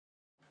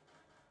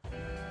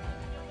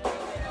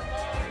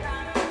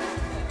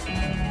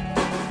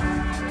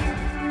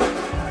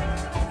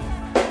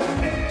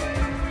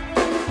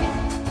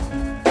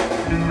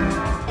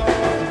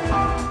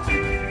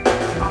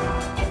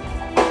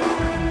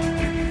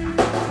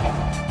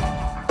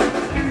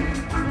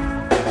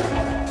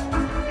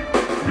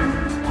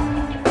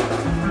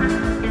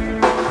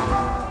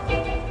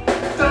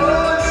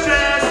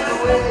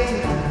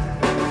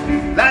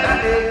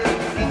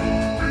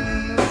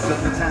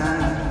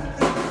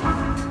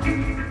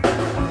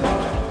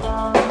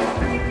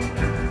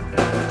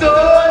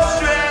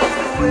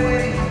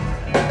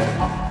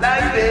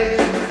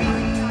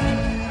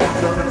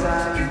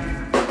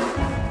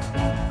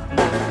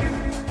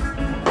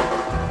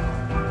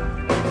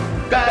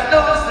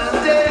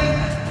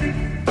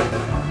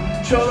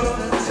chose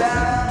the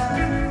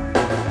time.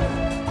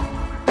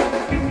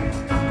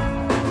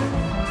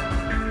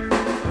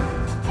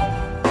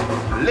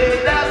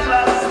 Late as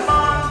last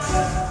month,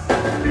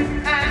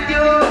 and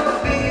your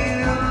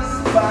bills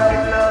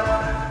pile up.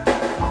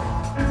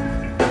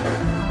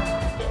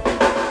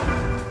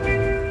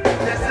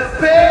 There's a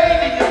pain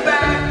in your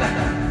back,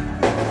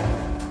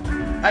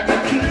 and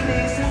your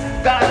kidneys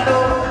got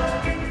low.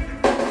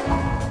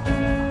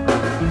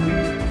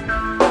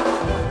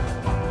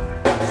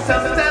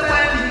 Sometimes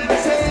when he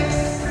takes,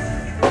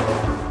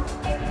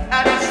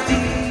 and it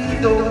still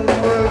don't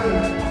work.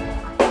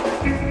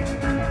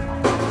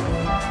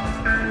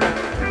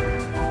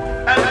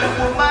 And the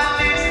woman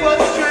is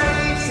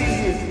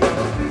frustrated,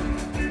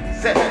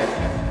 said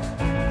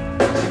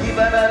she give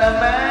another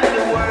man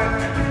the work.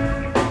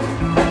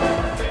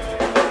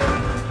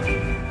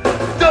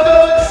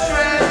 Don't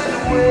stress the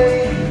way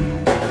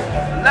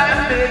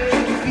life makes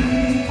you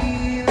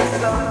feel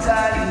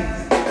sometimes.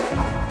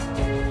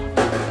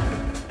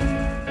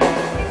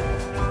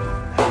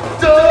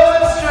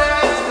 Don't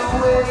stress the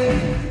way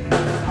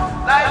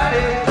life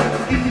makes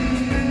you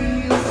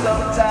feel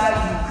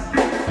sometimes.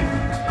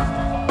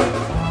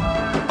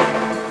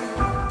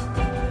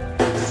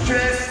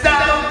 Stressed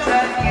out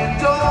and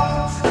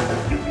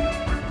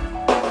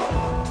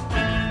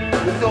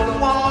you don't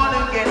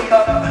wanna get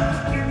up.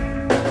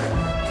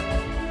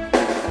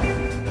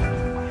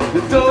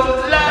 You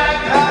don't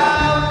like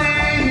how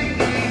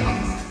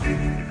things